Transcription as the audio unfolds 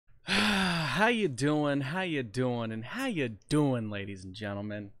How you doing? How you doing? And how you doing, ladies and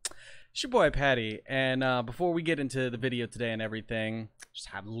gentlemen? It's your boy Patty, and before we get into the video today and everything, just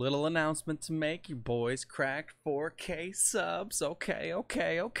have a little announcement to make. Your boys cracked 4K subs. Okay.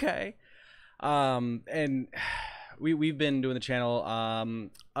 And we've been doing the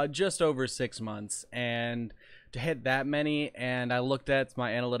channel just over 6 months, and to hit that many, and I looked at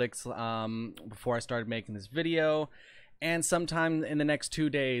my analytics before I started making this video. And sometime in the next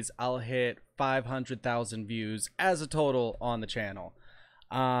 2 days, I'll hit 500,000 views as a total on the channel.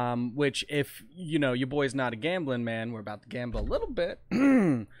 Which, if, you know, your boy's not a gambling man, we're about to gamble a little bit.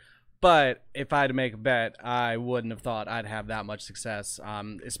 But if I had to make a bet, I wouldn't have thought I'd have that much success,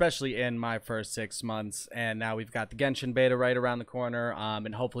 especially in my first 6 months. And now we've got the Genshin beta right around the corner,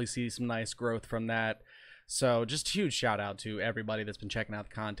 and hopefully see some nice growth from that. So just a huge shout out to everybody that's been checking out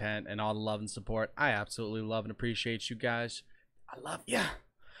the content and all the love and support. I absolutely love and appreciate you guys. I love ya.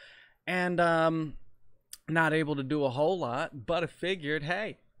 And not able to do a whole lot, but I figured,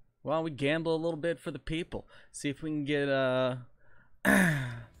 hey, well, we gamble a little bit for the people. See if we can get a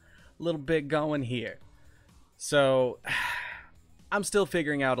little bit going here. So I'm still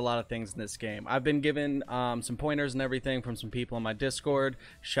figuring out a lot of things in this game. I've been given some pointers and everything from some people on my Discord.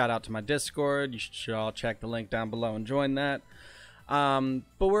 Shout out to my Discord. You should all check the link down below and join that.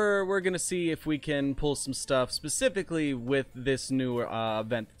 But we're gonna see if we can pull some stuff specifically with this new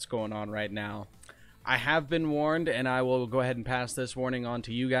event that's going on right now. I have been warned, and I will go ahead and pass this warning on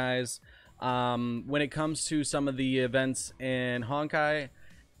to you guys. When it comes to some of the events in Honkai,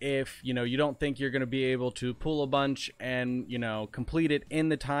 if you don't think you're going to be able to pull a bunch and complete it in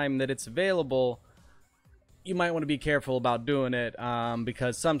the time that it's available, you might want to be careful about doing it,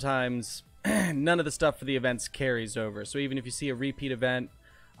 because sometimes none of the stuff for the events carries over. So even if you see a repeat event,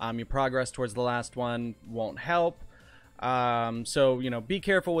 your progress towards the last one won't help. So be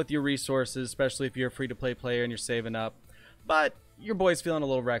careful with your resources, especially if you're a free-to-play player and you're saving up. But your boy's feeling a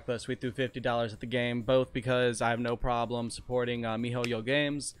little reckless. We threw $50 at the game, both because I have no problem supporting MiHoYo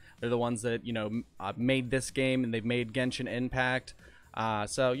Games. They're the ones that made this game, and they've made Genshin Impact.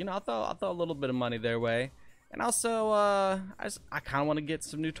 So I'll throw a little bit of money their way. And also, I kind of want to get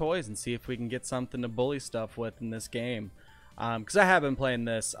some new toys and see if we can get something to bully stuff with in this game. Because I have been playing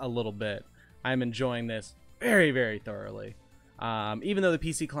this a little bit. I'm enjoying this very, very thoroughly. Even though the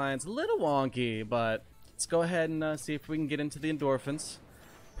PC client's a little wonky, but let's go ahead and see if we can get into the endorphins.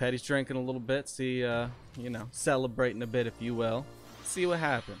 Petty's drinking a little bit, see, celebrating a bit, if you will. See what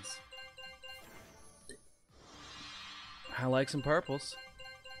happens. I like some purples.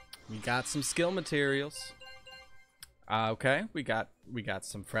 We got some skill materials. Okay, we got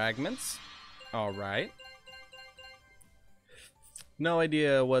some fragments. All right. No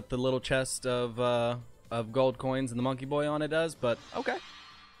idea what the little chest of gold coins and the monkey boy on it does, but okay.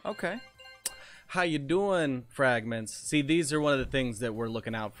 How you doing, fragments? See, these are one of the things that we're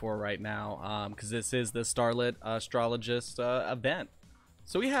looking out for right now, because this is the Starlit Astrologist event.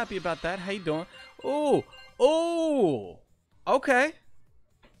 So we happy about that. How you doing? Oh, okay.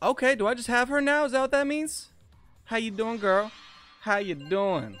 Do I just have her now? Is that what that means? How you doing, girl? How you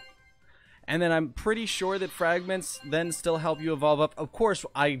doing? And then I'm pretty sure that fragments then still help you evolve up. Of course,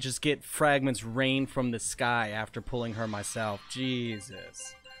 I just get fragments rain from the sky after pulling her myself.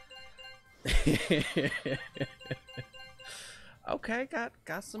 Jesus. Okay,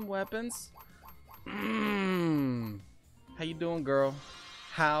 got some weapons. How you doing, girl?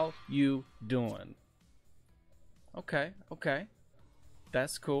 How you doing? Okay.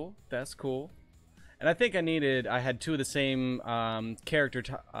 That's cool. And I think I had two of the same character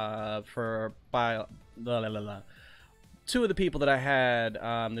two of the people that I had,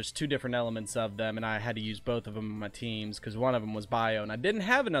 there's two different elements of them, and I had to use both of them in my teams because one of them was bio, and I didn't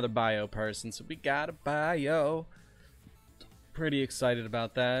have another bio person, so we got a bio. Pretty excited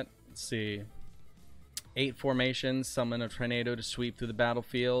about that. Let's see. 8 formations, summon a tornado to sweep through the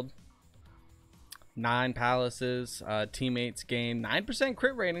battlefield. 9 palaces, teammates gain 9%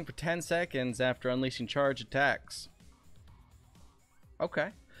 crit rating for 10 seconds after unleashing charge attacks. Okay.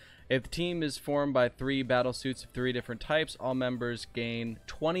 If the team is formed by 3 battle suits of 3 different types, all members gain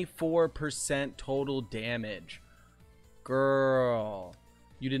 24% total damage. Girl,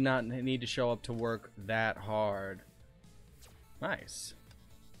 you did not need to show up to work that hard. Nice.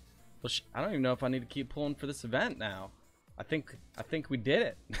 Well, I don't even know if I need to keep pulling for this event now. I think we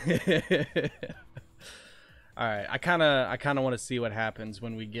did it. All right, I kind of want to see what happens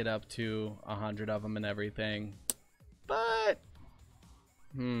when we get up to 100 of them and everything. But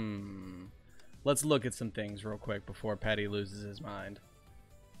let's look at some things real quick before Petty loses his mind.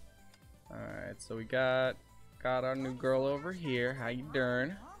 All right, so we got our new girl over here. How you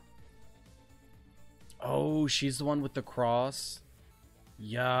doing? Oh, she's the one with the cross.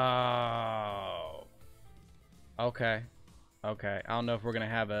 Yo. Okay. Okay. I don't know if we're gonna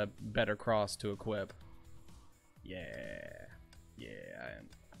have a better cross to equip. Yeah. Yeah.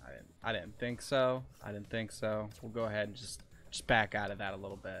 I didn't think so. I didn't think so. We'll go ahead and just back out of that a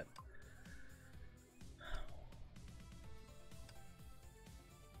little bit.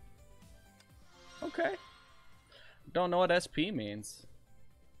 Okay. Don't know what SP means,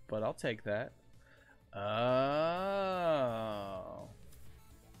 but I'll take that. Oh.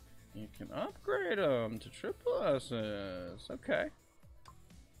 You can upgrade them to triple S's. Okay.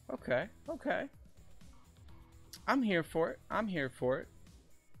 Okay. Okay. I'm here for it. I'm here for it.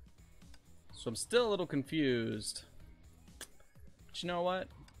 So I'm still a little confused. But you know what?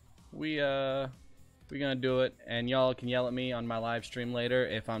 We're gonna do it, and y'all can yell at me on my live stream later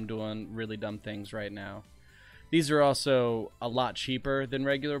if I'm doing really dumb things right now. These are also a lot cheaper than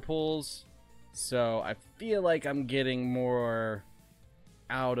regular pulls, so I feel like I'm getting more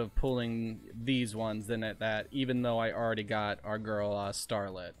out of pulling these ones than at that, even though I already got our girl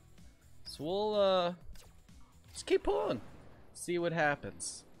Starlit. So we'll just keep pulling, see what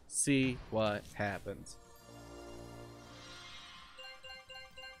happens. See what happens.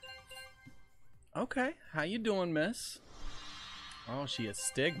 Okay, how you doing, miss? Oh, she is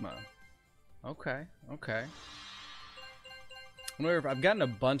Stigma. Okay, okay. I wonder if I've gotten a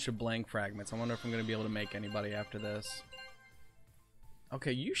bunch of blank fragments. I wonder if I'm gonna be able to make anybody after this.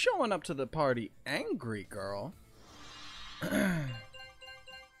 Okay, you showing up to the party angry, girl. How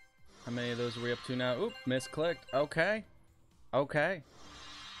many of those are we up to now? Oop, misclicked. Okay. Okay.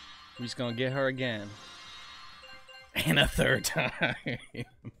 We're just gonna get her again. And a third time.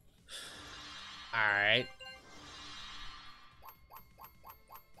 Alright.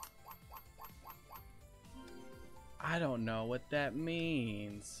 I don't know what that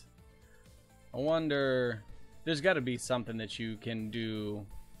means. I wonder... There's got to be something that you can do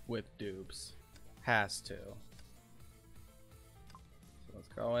with dupes. Has to. So let's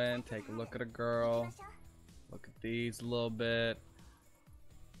go in, take a look at a girl. Look at these a little bit.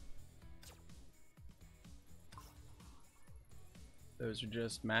 Those are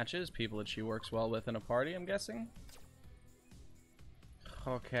just matches, people that she works well with in a party, I'm guessing.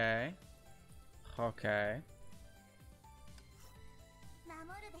 Okay. Okay.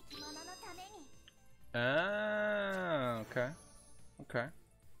 Ah, okay. Okay.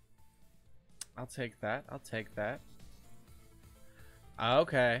 I'll take that. I'll take that.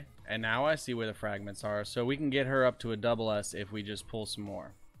 Okay. And now I see where the fragments are. So we can get her up to a double S if we just pull some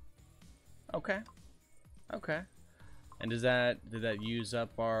more. Okay. Okay. And did that use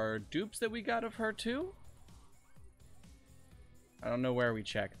up our dupes that we got of her too? I don't know where we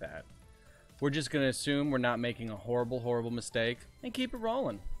check that. We're just gonna assume we're not making a horrible mistake and keep it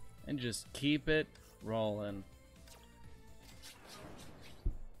rolling. And just keep it rolling.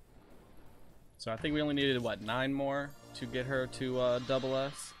 So I think we only needed, what, 9 more to get her to double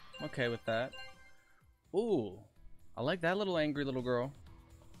S? I'm okay with that. Ooh, I like that little angry little girl.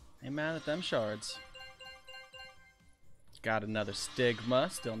 Ain't mad at them shards. Got another Stigma.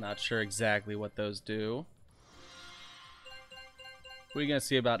 Still not sure exactly what those do. We're gonna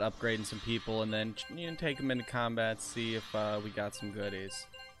see about upgrading some people and then take them into combat, see if we got some goodies.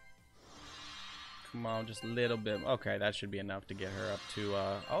 Come on, just a little bit. Okay, that should be enough to get her up to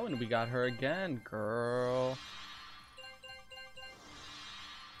oh, and we got her again, girl.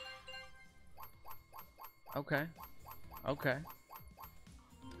 Okay. Okay.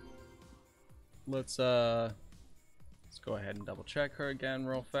 Let's go ahead and double check her again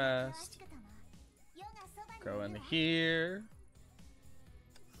real fast. Go in here.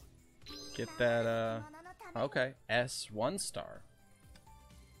 Get that okay, S1 star.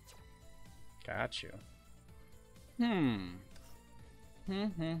 Got you.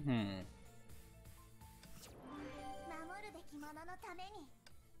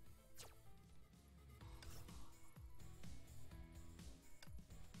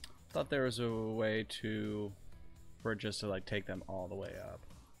 Thought there was a way for it just to like take them all the way up.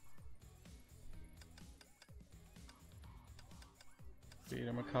 Feed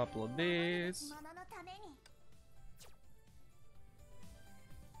him a couple of these.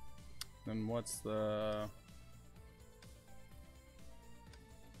 Then what's the...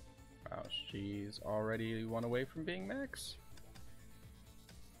 Wow, she's already one away from being max?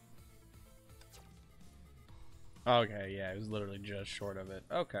 Okay, yeah, it was literally just short of it.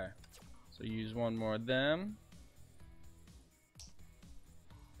 Okay. So use one more of them.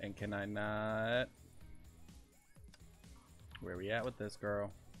 And can I not... Where are we at with this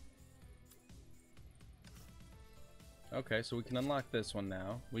girl? Okay, so we can unlock this one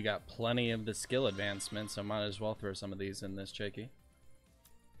now. We got plenty of the skill advancements, so might as well throw some of these in this chickie.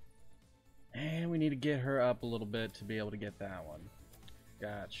 And we need to get her up a little bit to be able to get that one.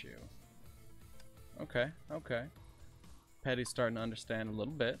 Got you. Okay, okay. Petty's starting to understand a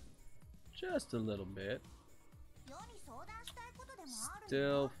little bit. Just a little bit.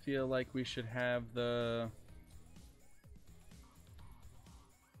 Still feel like we should have the...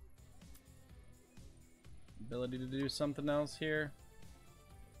 ability to do something else here.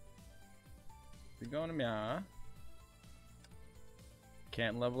 We're going to Mia.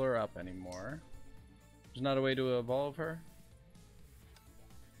 Can't level her up anymore. There's not a way to evolve her.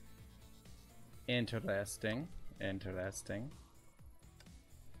 Interesting. Interesting.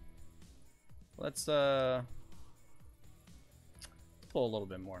 Let's pull a little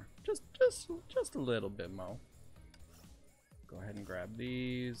bit more. Just a little bit more. Go ahead and grab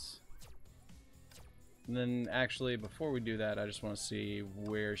these. And then actually before we do that, I just want to see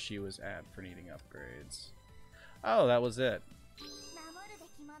where she was at for needing upgrades. Oh, that was it.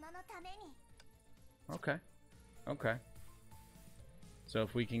 Okay. Okay. So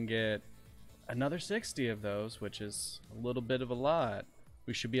if we can get another 60 of those, which is a little bit of a lot,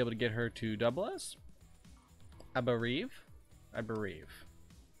 we should be able to get her to double S? I bereave? I bereave.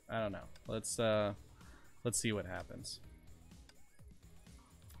 I don't know. Let's see what happens.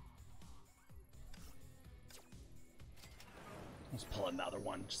 Let's pull another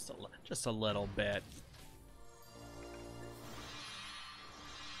one, just a little bit.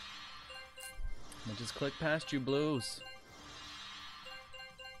 We'll just click past you, Blues.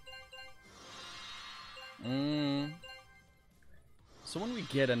 So when we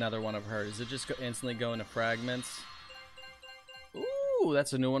get another one of hers, does it just instantly go into fragments? Ooh,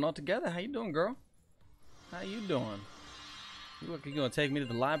 that's a new one altogether. How you doing, girl? How you doing? You gonna take me to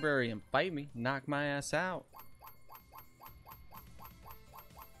the library and fight me, knock my ass out?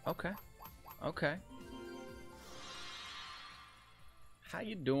 Okay. Okay. How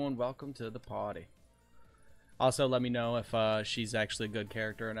you doing? Welcome to the party. Also, let me know if she's actually a good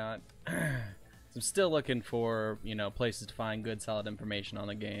character or not. I'm still looking for, you know, places to find good, solid information on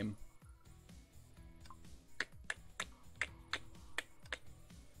the game.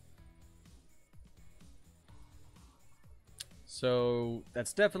 So,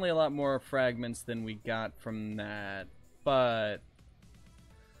 that's definitely a lot more fragments than we got from that, but...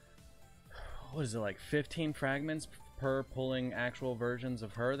 what is it, like 15 fragments per pulling actual versions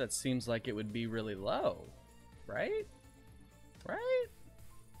of her? That seems like it would be really low, right? Right?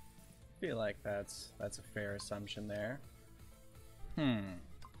 I feel like that's a fair assumption there.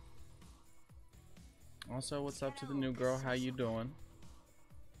 Also, what's up to the new girl? How you doing?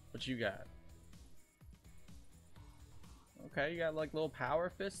 What you got? Okay, you got like little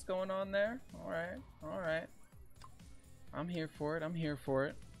power fists going on there. All right, all right. I'm here for it. I'm here for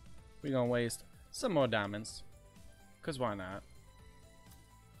it. We're gonna waste some more diamonds, cause why not?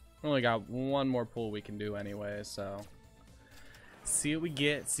 We only got one more pull we can do anyway, so see what we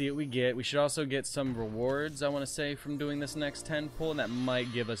get. See what we get. We should also get some rewards, I want to say, from doing this next 10 pull, and that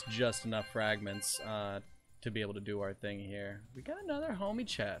might give us just enough fragments to be able to do our thing here. We got another homie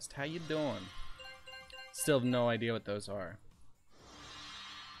chest. How you doing? Still have no idea what those are.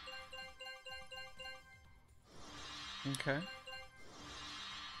 Okay.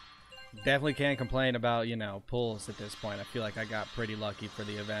 Definitely can't complain about, you know, pulls at this point. I feel like I got pretty lucky for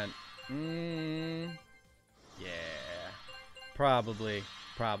the event. Yeah. Probably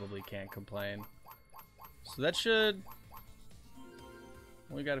can't complain. So that should...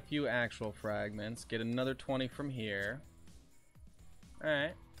 we got a few actual fragments. Get another 20 from here.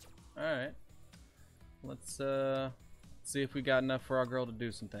 Alright. Alright. Let's see if we got enough for our girl to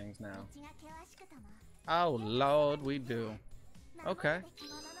do some things now. Oh Lord, we do. Okay.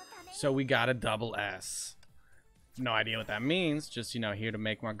 So we got a double S. No idea what that means. Just, you know, here to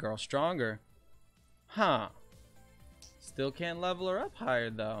make my girl stronger. Huh. Still can't level her up higher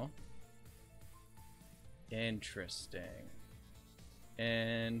though. Interesting.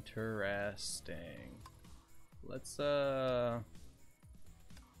 Interesting. Let's just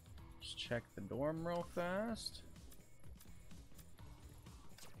check the dorm real fast.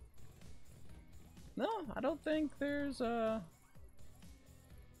 No, I don't think there's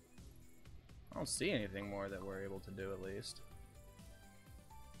I don't see anything more that we're able to do, at least.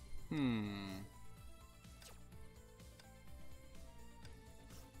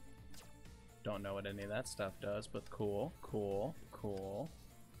 Don't know what any of that stuff does, but cool, cool, cool.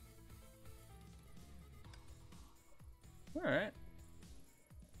 Alright.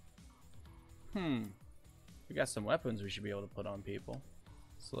 We got some weapons we should be able to put on people.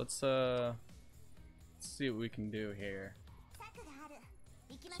 So let's Let's see what we can do here.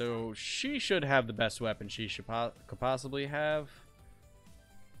 So she should have the best weapon she could possibly have.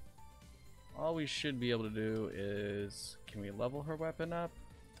 All we should be able to do is, can we level her weapon up?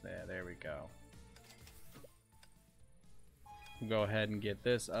 Yeah, there we go. We'll go ahead and get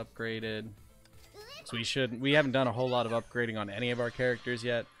this upgraded. So we haven't done a whole lot of upgrading on any of our characters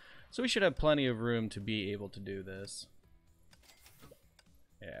yet. So we should have plenty of room to be able to do this.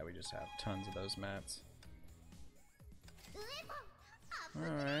 Yeah, we just have tons of those mats.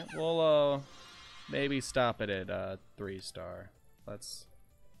 Alright, we'll maybe stop it at 3-star. Does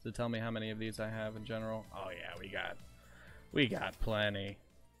it tell me how many of these I have in general? Oh yeah, we got plenty.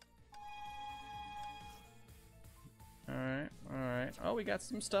 Alright, alright. Oh, we got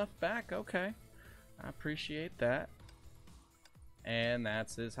some stuff back, okay. I appreciate that. And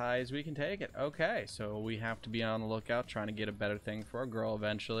that's as high as we can take it. Okay, so we have to be on the lookout trying to get a better thing for our girl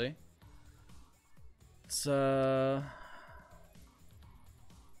eventually. It's well,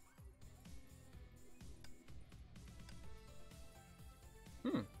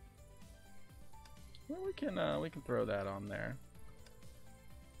 we can throw that on there.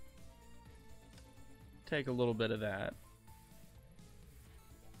 Take a little bit of that.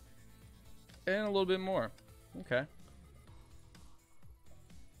 And a little bit more. Okay.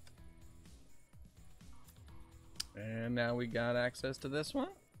 And now we got access to this one?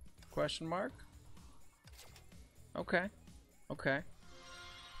 Question mark? Okay. Okay.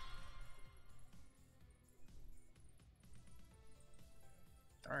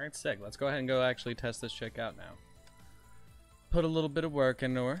 Alright, sick. Let's go ahead and go actually test this chick out now. Put a little bit of work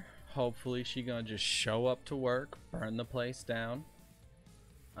into her. Hopefully she gonna just show up to work, burn the place down.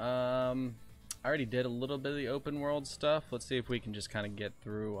 I already did a little bit of the open world stuff. Let's see if we can just kind of get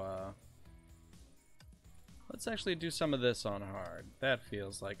through, let's actually do some of this on hard. That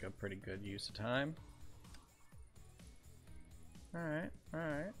feels like a pretty good use of time. Alright,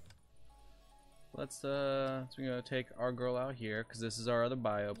 alright. Let's we're gonna take our girl out here because this is our other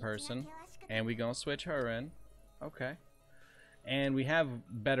bio person, and we gonna switch her in. Okay. And we have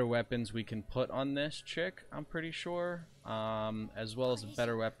better weapons we can put on this chick, I'm pretty sure, as well as a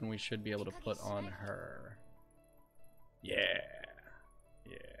better weapon we should be able to put on her. Yeah,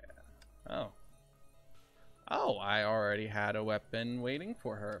 yeah. Oh, I already had a weapon waiting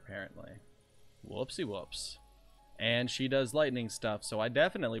for her apparently. Whoopsie whoops. And she does lightning stuff, so I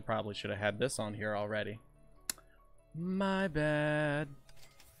definitely probably should have had this on here already. My bad.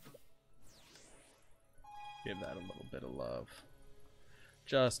 Give that a little bit of love.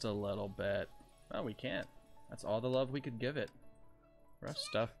 Just a little bit. Oh, we can't. That's all the love we could give it. Rough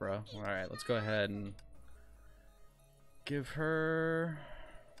stuff, bro. Alright, let's go ahead and give her...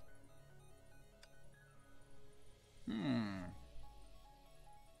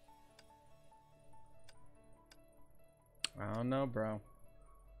 I don't know, bro.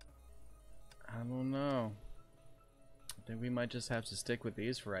 I don't know. I think we might just have to stick with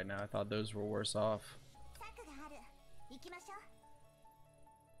these for right now. I thought those were worse off.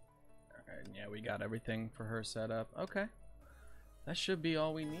 Alright, yeah, we got everything for her set up. Okay. That should be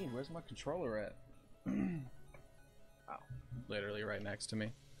all we need. Where's my controller at? Oh, literally right next to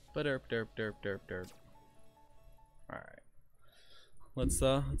me. But derp, derp, derp, derp, derp. Alright. Let's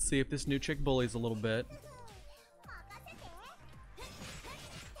see if this new chick bullies a little bit.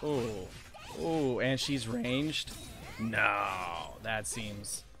 Oh, oh, and she's ranged? No, that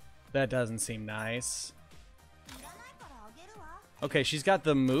doesn't seem nice. Okay, she's got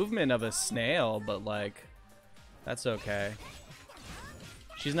the movement of a snail, but like, that's okay.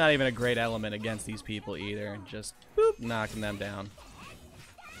 She's not even a great element against these people either. Just, boop, knocking them down.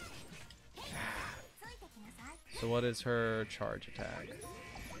 So what is her charge attack?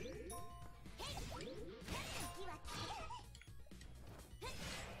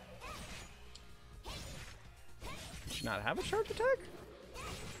 Does she not have a charge attack?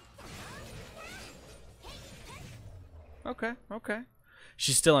 Okay, okay.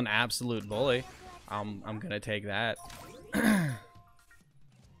 She's still an absolute bully. I'm gonna take that.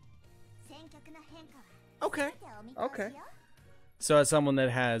 Okay, okay. So as someone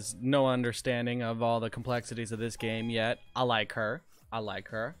that has no understanding of all the complexities of this game yet, I like her. I like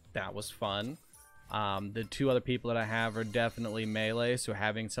her. That was fun. The two other people that I have are definitely melee, so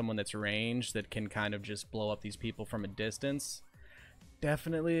having someone that's ranged that can kind of just blow up these people from a distance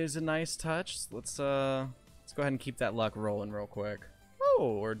definitely is a nice touch. Let's go ahead and keep that luck rolling real quick.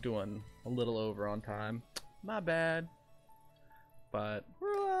 Oh, we're doing a little over on time. My bad. But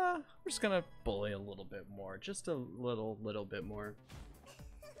we're just gonna bully a little bit more, just a little bit more.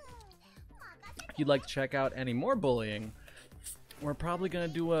 If you'd like to check out any more bullying, we're probably gonna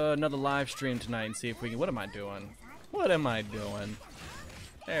do another live stream tonight and see if we can. What am I doing? What am I doing?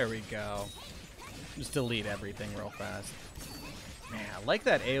 There we go. Just delete everything real fast. Man, I like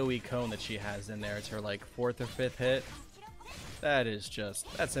that AoE cone that she has in there. It's her like 4th or 5th hit. That is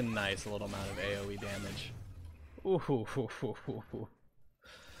just, that's a nice little amount of AoE damage. Ooh,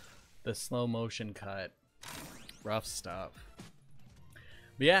 the slow motion cut. Rough stuff.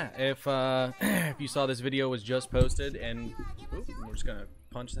 But yeah, if if you saw this video was just posted, and we're just gonna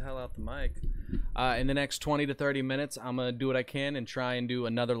punch the hell out the mic. In the next 20 to 30 minutes, I'm gonna do what I can and try and do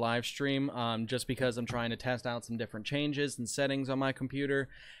another live stream. Just because I'm trying to test out some different changes and settings on my computer,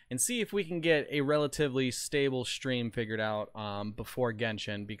 and see if we can get a relatively stable stream figured out before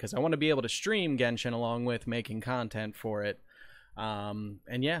Genshin. Because I want to be able to stream Genshin along with making content for it.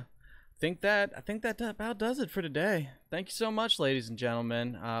 And yeah. I think that about does it for today. Thank you so much, ladies and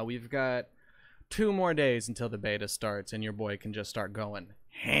gentlemen. We've got 2 more days until the beta starts, and your boy can just start going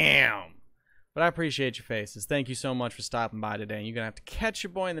ham. But I appreciate your faces. Thank you so much for stopping by today. And you're going to have to catch your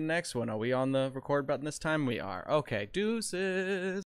boy in the next one. Are we on the record button this time? We are. Okay, deuces.